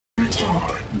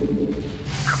attack.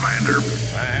 Commander.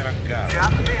 I haven't got it.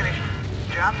 Job finished.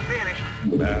 Job finished.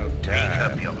 About Make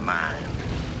up time. your mind.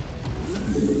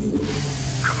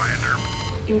 Commander.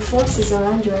 Your forces are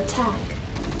under attack.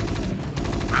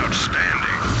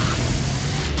 Outstanding.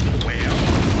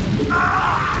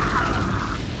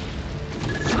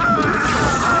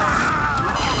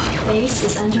 Base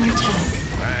is under attack.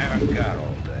 I haven't got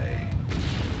all day.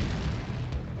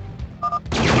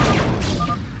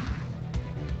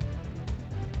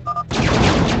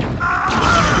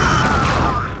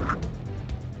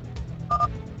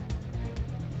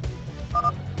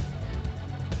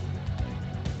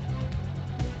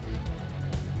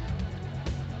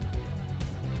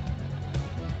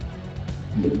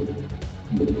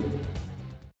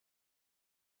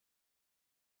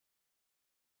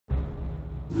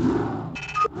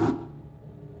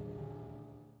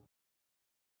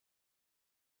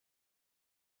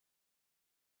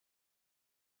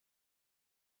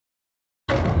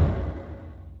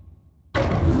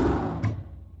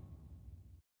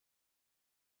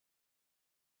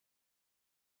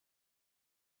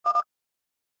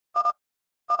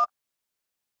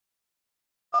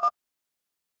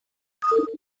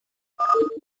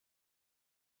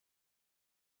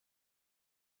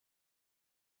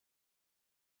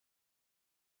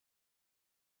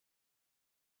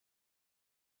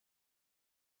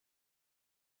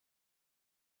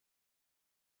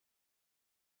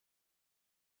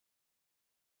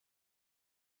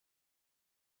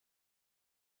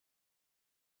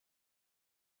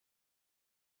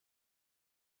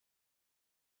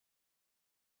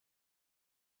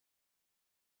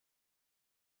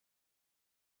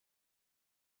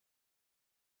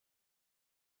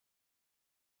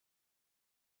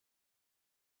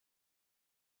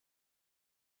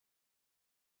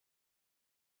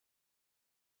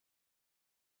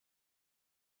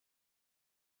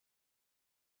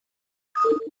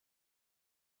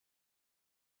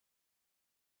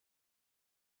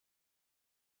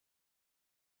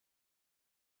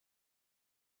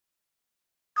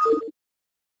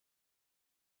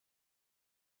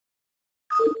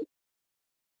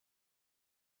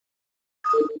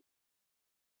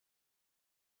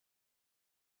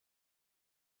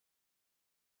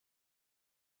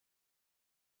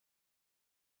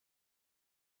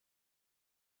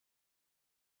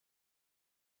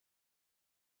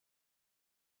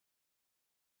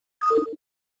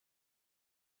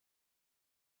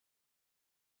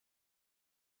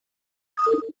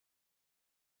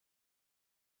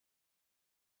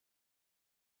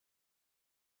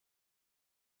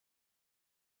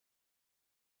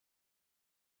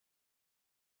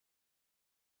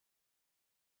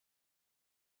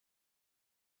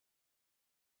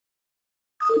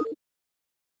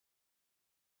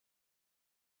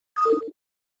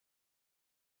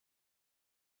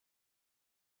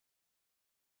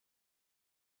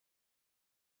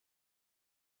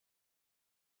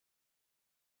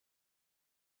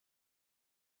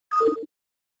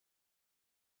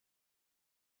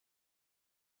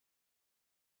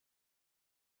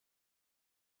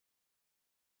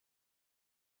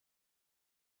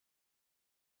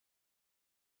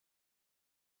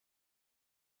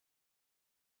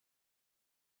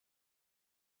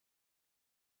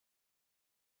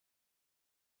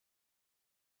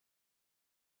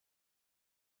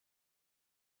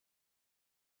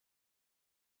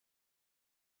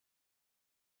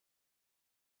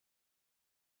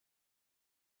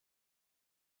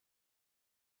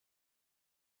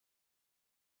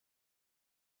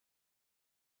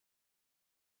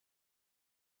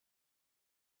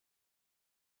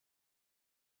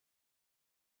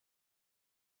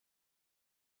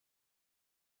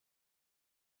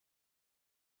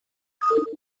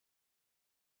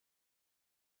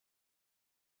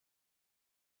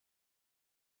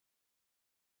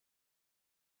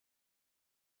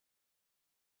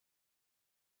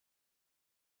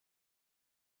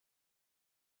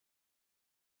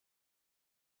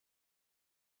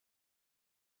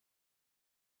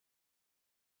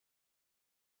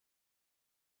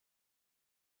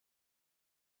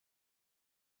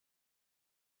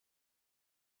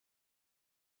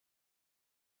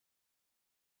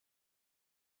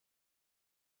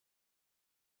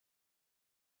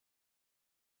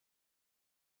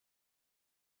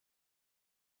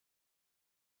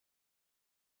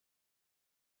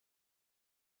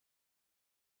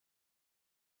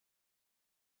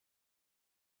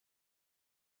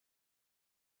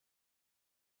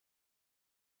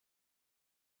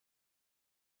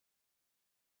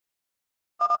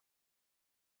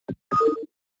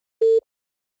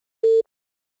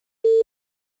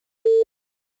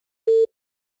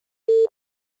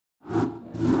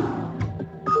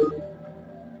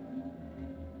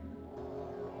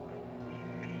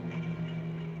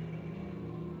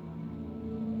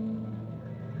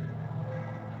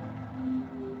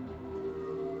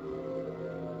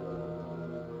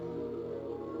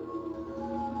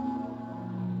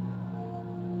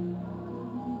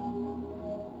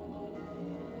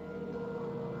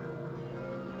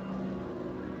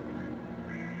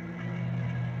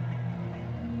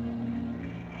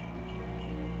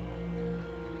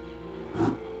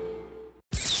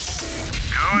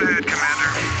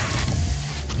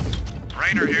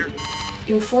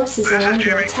 Your forces This are is under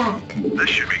Jimmy. attack. This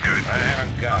should be good. I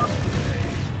haven't got all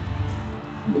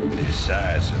day.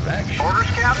 Decisive action. Orders,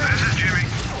 Captain? This is Jimmy.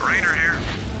 Rainer here.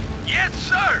 Yes,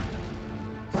 sir.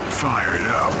 Fired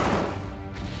up.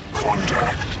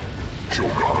 Contact.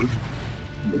 Jogard.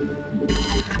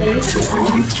 Base is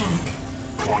under attack.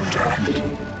 Contact.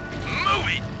 Move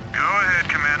it. Go ahead,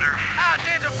 Commander.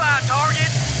 Identify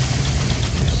target.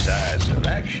 Decisive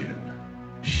action.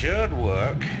 Should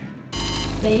work.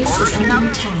 Base is under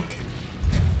attack.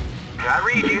 I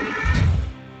read you.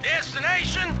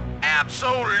 Destination?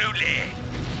 Absolutely.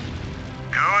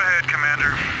 Go ahead,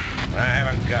 Commander. I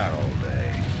haven't got all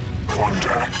day.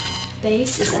 Contact.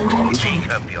 Base is under attack.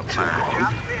 Up your mind.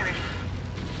 Job's finished.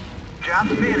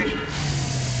 Job's finished.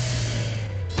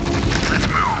 Let's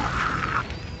move.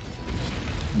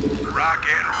 Rock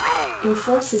and roll. Your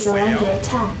forces are under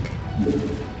attack.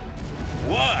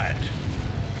 What?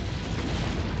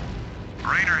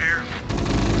 Rainer here.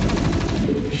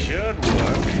 Should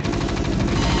work.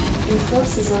 Your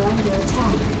forces are under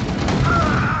attack.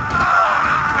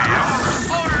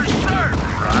 Orders, sir.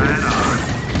 Right on.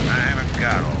 I haven't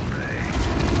got all day.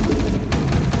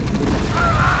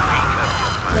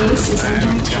 Base is under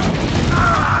attack.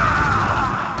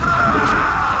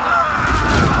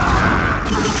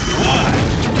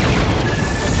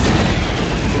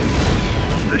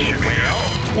 This should be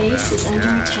Base is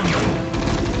under attack.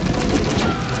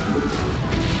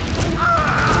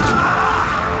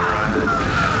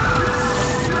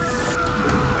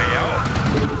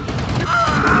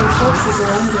 Your forces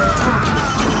are under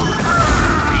attack.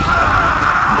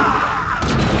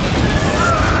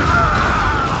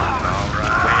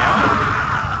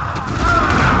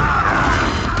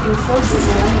 Your forces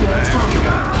are under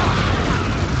attack.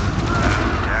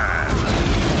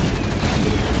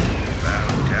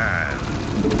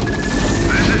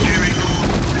 This is Jimmy.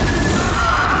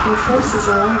 Your forces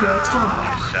are under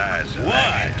attack. Decisive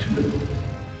action.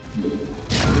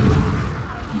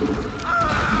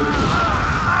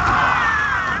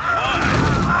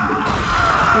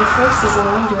 Your forces are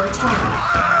under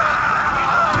attack.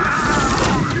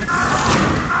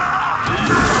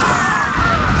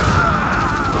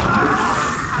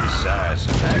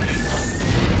 Decisive action.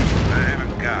 I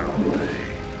haven't got all day.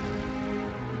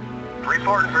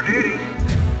 Reporting for duty.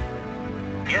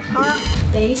 Yes,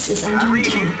 sir. Base is I under read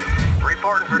you. attack.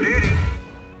 Reporting for duty.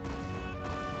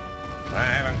 I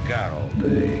haven't got all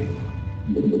day.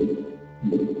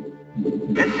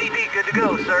 SCV good to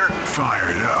go, sir.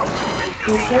 Fired up.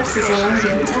 Your forces are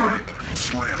under attack.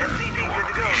 Slamming. SCV good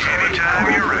to go, sir.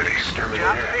 Anytime you're ready.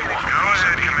 Job finished. Go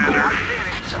ahead, Commander.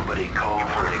 Somebody call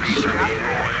for an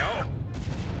exterminator.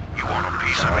 You want a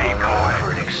piece of me, Call boy?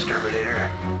 for an exterminator.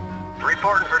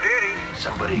 Reporting for duty.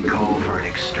 Somebody call for an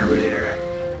exterminator.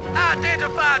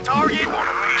 Identify target. You want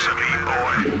a piece of me,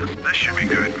 boy? This should be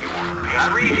good. You want a piece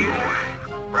of me, boy?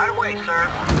 Right away, sir.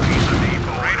 You want a piece of me,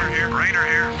 boy? Rainer here. Rainer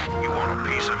here. You want a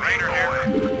piece of me, boy?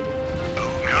 Go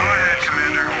ahead,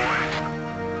 Commander.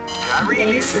 I read you.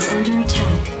 Base is under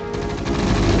attack.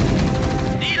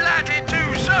 Delighted to,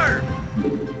 sir.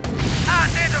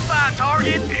 Identify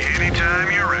target.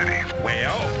 Anytime you're ready.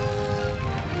 Well,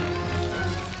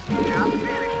 Job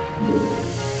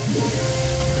finished.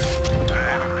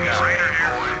 Rainer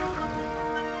here.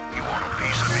 You want a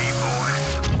piece of me, boy?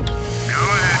 Go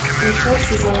ahead, Your Commander.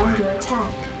 forces are under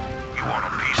attack. You want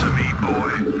a piece of me,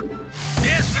 boy?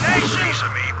 Destination. Piece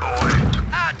of me, boy.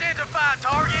 Identify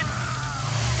target.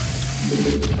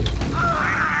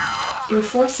 Your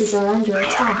forces are under You want a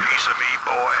attack. piece of me,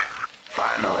 boy?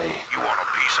 Finally. You want a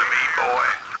piece of me, boy?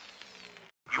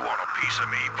 You want a piece of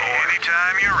me, boy?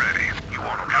 Anytime you're ready. You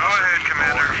want a piece of me, Go ahead,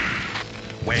 Commander.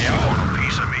 You well, want a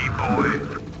piece of me, boy?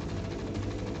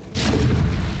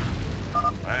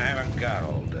 I haven't got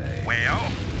all day. Well?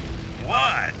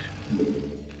 What?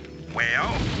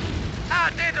 Well?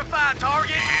 Identify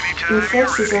target. Anytime Your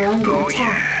forces you're are ready. under Oh, attack.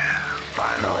 yeah.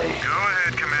 Finally. Go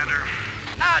ahead, Commander.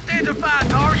 Identify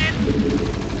target.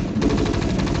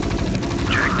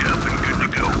 Checked up and good to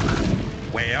go.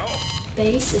 Well,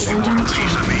 Base is under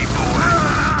Piece of attack. me, boy.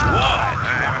 what?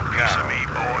 I haven't got a me,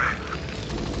 boy.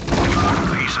 You want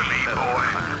a piece of me, boy?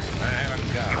 I haven't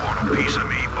got You all want a piece of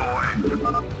me, boy?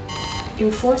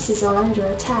 Your forces are under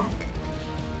attack.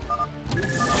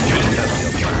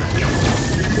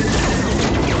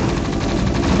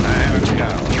 I haven't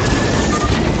got all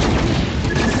day.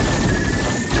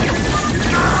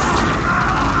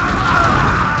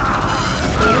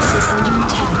 Base is under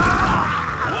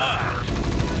attack.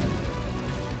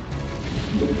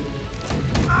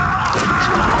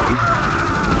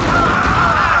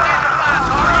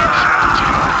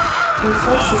 Your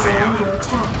forces are under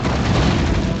attack.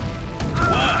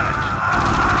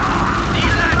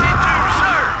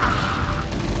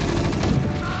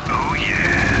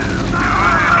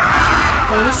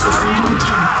 Base is under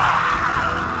attack.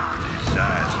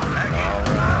 Decisive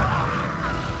action.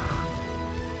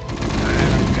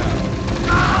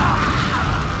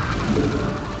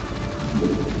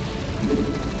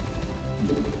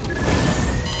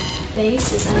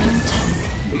 Base is under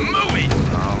attack. Move it!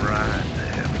 All right,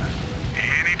 then.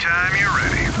 Anytime you're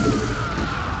ready.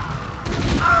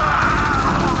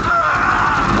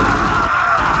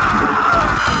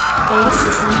 Base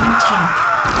is under attack.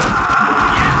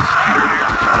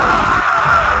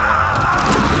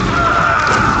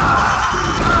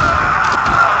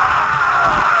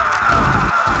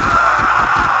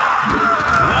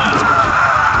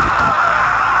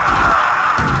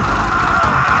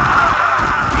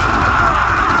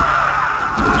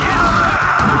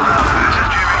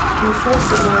 Your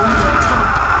forces are under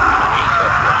attack.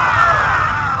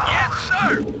 Yes,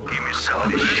 sir! Give me some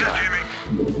of this shit, Jimmy.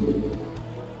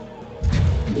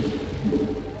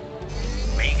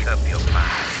 Make up your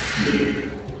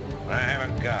mind. I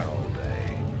haven't got all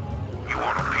day. You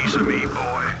want a piece of me,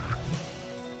 boy?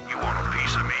 You want a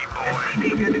piece of me, boy?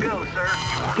 SCP good to go, sir.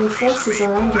 Your forces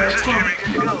are under This is Jimmy. attack.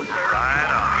 Good to go, sir. Right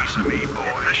on. Piece of me,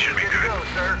 boy. This should be good.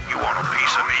 You want a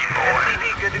piece of me, boy?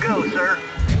 SCP good to go, sir.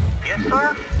 Yes,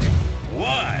 sir?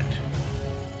 What?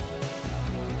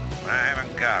 I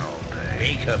haven't got all day.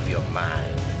 Make up your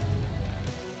mind.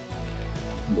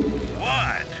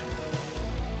 What?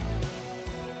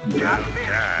 Job Time.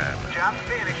 finished. Job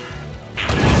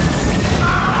finished.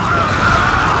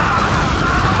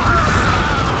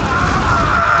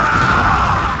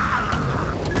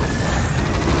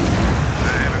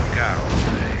 I haven't got all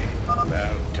day.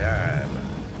 About time.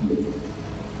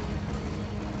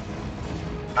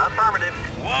 Affirmative.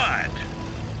 What?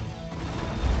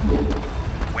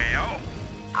 Well,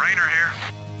 Rainer here.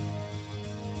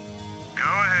 Go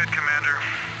ahead, Commander.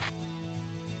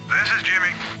 This is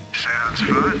Jimmy. Sounds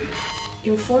fun.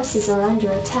 Your forces are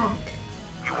under attack.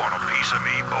 You want a piece of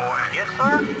me, boy? Yes,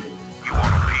 sir. You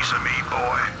want a piece of me,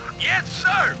 boy? Yes,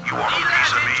 sir. You want a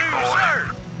piece of me, boy?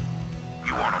 Sir.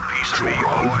 You want a piece of me,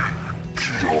 boy?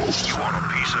 Just You want a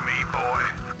piece of me, boy?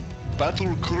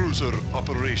 Battle cruiser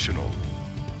operational.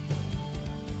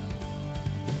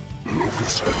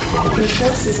 locus Your acknowledged.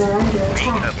 forces are under Make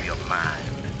attack. up your mind.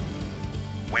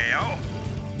 Well?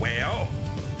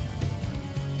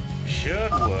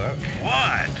 Should work.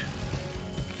 What?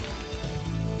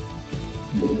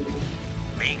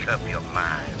 Make up your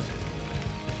mind.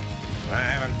 I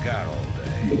haven't got all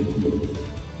day.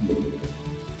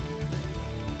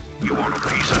 You want a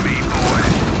piece of me, boy?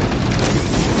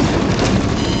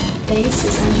 Base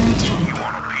is under You attack.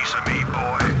 want a piece of me,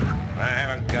 boy? I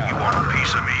haven't got You all want a day.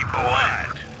 piece of me, boy?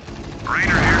 What?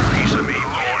 Rainer here, piece of me,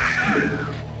 boy.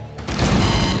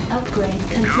 Upgrade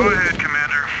Go complete. ahead,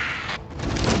 Commander.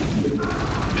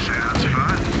 Sounds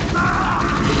fun.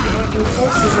 Your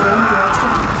forces are under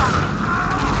attack.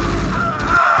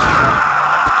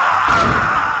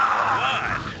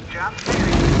 What? Job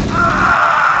finished.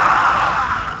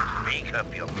 Make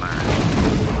up your mind.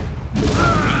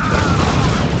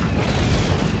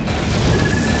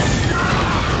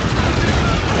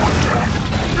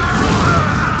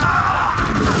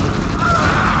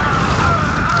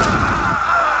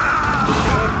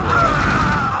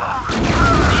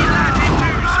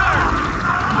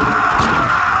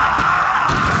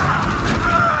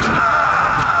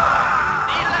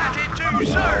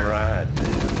 All right,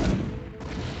 then.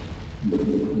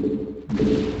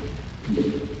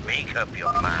 Make up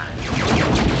your mind.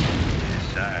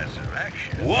 Decisive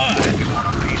action. What? You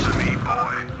want a piece of me,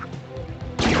 boy?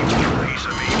 You want a piece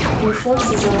of me, Your boy?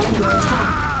 forces are under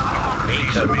attack. Make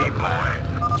Piece up of me, your mind.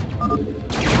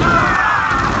 boy?